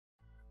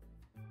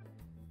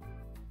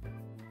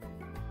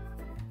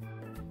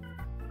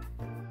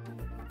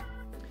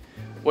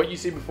What you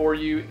see before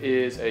you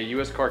is a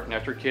USCAR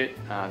connector kit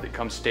that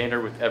comes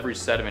standard with every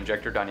set of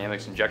Injector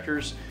Dynamics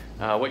injectors.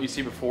 What you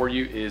see before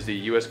you is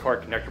the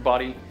USCAR connector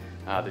body,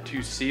 the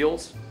two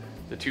seals,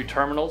 the two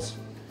terminals,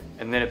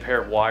 and then a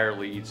pair of wire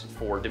leads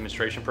for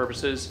demonstration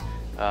purposes.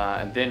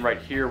 And then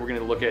right here we're going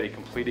to look at a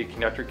completed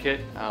connector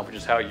kit, which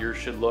is how yours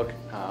should look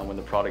when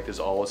the product is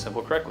all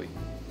assembled correctly.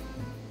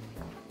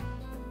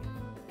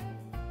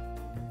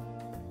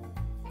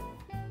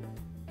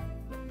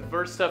 The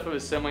first step of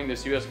assembling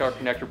this USCAR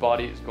connector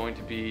body is going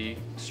to be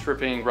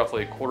stripping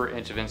roughly a 1/4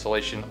 inch of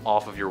insulation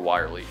off of your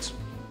wire leads.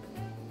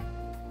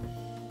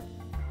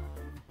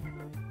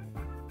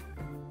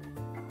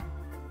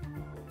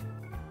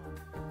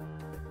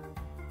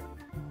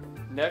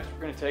 Next,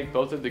 we're going to take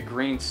both of the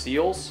green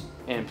seals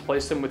and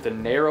place them with the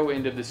narrow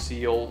end of the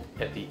seal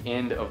at the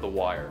end of the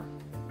wire.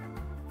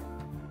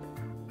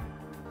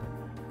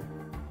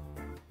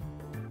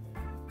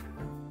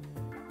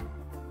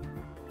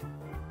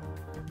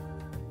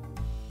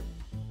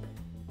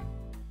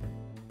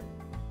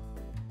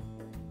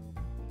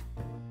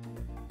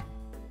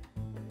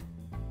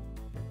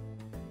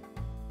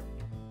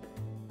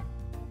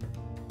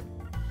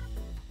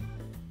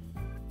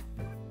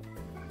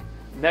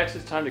 Next,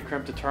 it's time to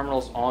crimp the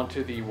terminals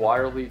onto the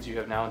wire leads you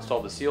have now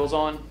installed the seals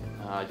on.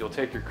 You'll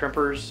take your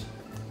crimpers,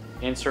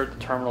 insert the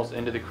terminals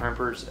into the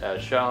crimpers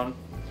as shown.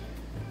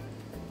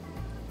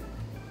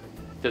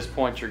 At this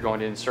point, you're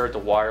going to insert the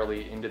wire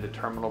lead into the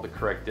terminal the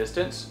correct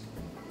distance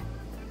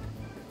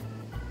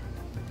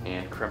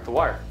and crimp the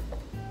wire.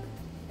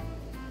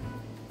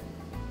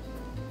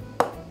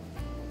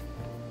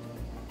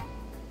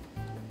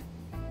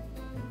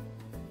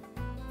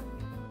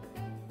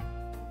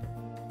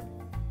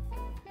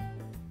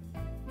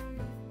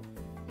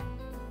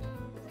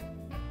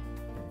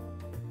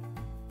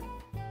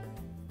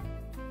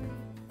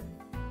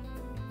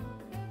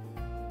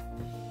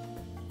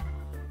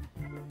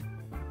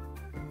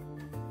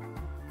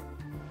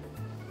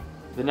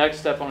 The next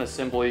step on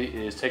assembly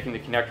is taking the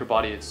connector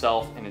body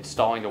itself and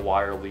installing the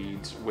wire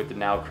leads with the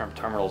now crimped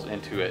terminals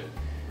into it.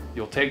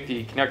 You'll take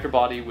the connector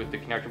body with the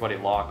connector body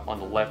lock on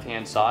the left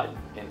hand side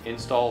and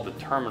install the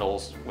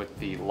terminals with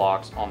the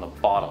locks on the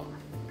bottom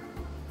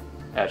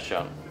as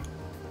shown.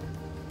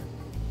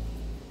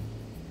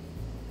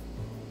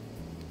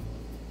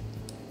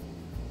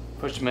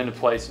 Push them into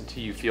place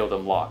until you feel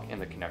them lock in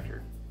the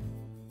connector.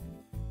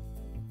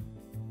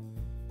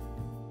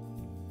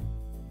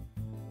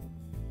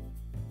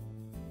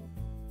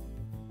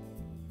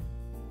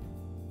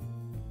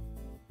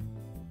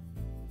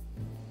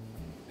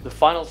 The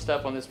final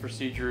step on this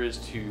procedure is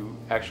to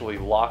actually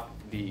lock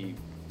the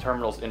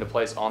terminals into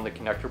place on the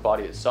connector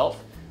body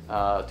itself.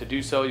 To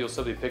do so, you'll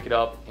simply pick it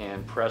up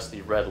and press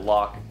the red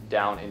lock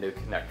down into the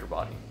connector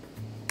body.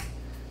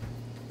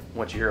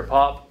 Once you hear it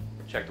pop,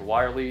 check the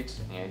wire leads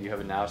and you have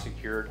a now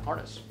secured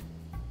harness.